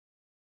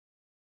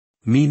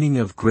Meaning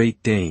of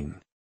Great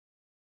Dane.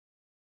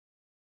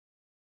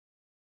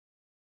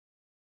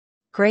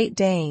 Great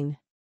Dane.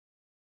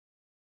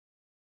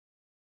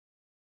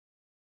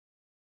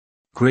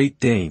 Great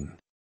Dane.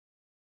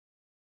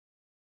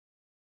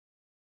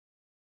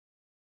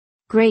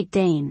 Great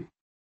Dane.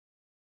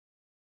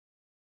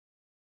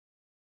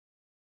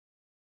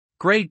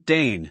 Great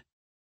Dane.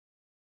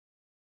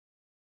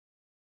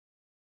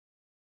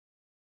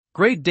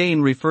 Great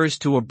Dane refers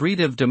to a breed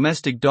of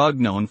domestic dog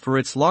known for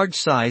its large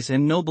size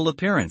and noble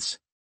appearance.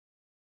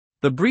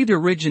 The breed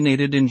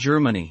originated in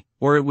Germany,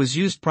 where it was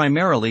used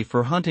primarily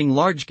for hunting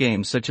large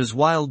game such as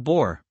wild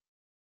boar.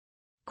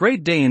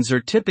 Great Danes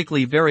are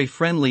typically very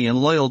friendly and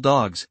loyal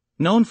dogs,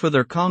 known for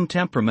their calm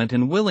temperament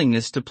and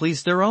willingness to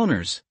please their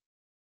owners.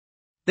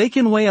 They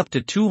can weigh up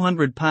to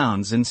 200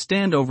 pounds and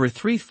stand over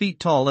 3 feet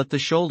tall at the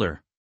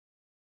shoulder.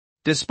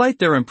 Despite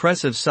their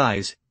impressive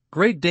size,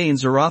 Great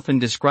Danes are often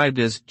described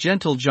as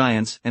gentle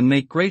giants and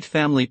make great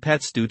family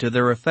pets due to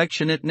their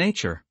affectionate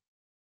nature.